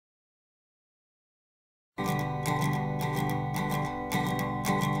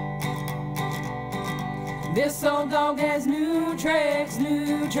This old dog has new tricks,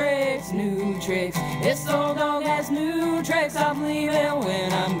 new tricks, new tricks. This old dog has new tricks, I'll believe it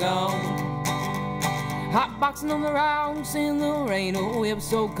when I'm gone. Hot boxing on the rocks in the rain, oh it was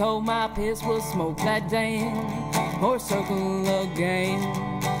so cold my piss was smoke. That damn horse circle again.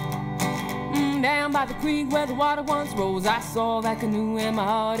 Down by the creek where the water once rose, I saw that canoe and my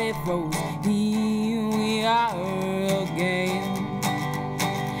heart it froze. Here we are again.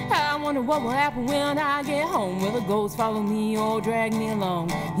 I wonder what will happen when I get home. Will the ghosts follow me or drag me along?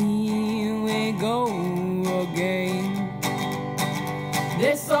 Here we go again.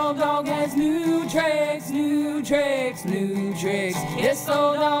 This old dog has new tricks, new tricks, new tricks. This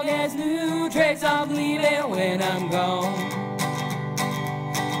old dog has new tricks, I'll believe it when I'm gone.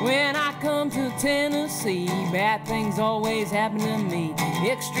 When I come to Tennessee, bad things always happen to me.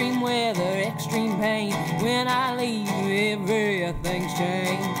 Extreme weather, extreme pain. When I leave, everything's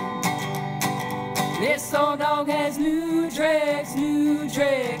changed. This old dog has new tricks, new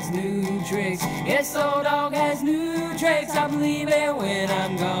tricks, new tricks. This old dog has new tricks, I believe it when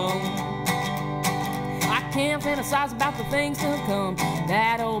I'm gone. I can't fantasize about the things to come.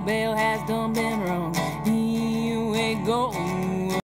 That old bell has done been wrong. Here we go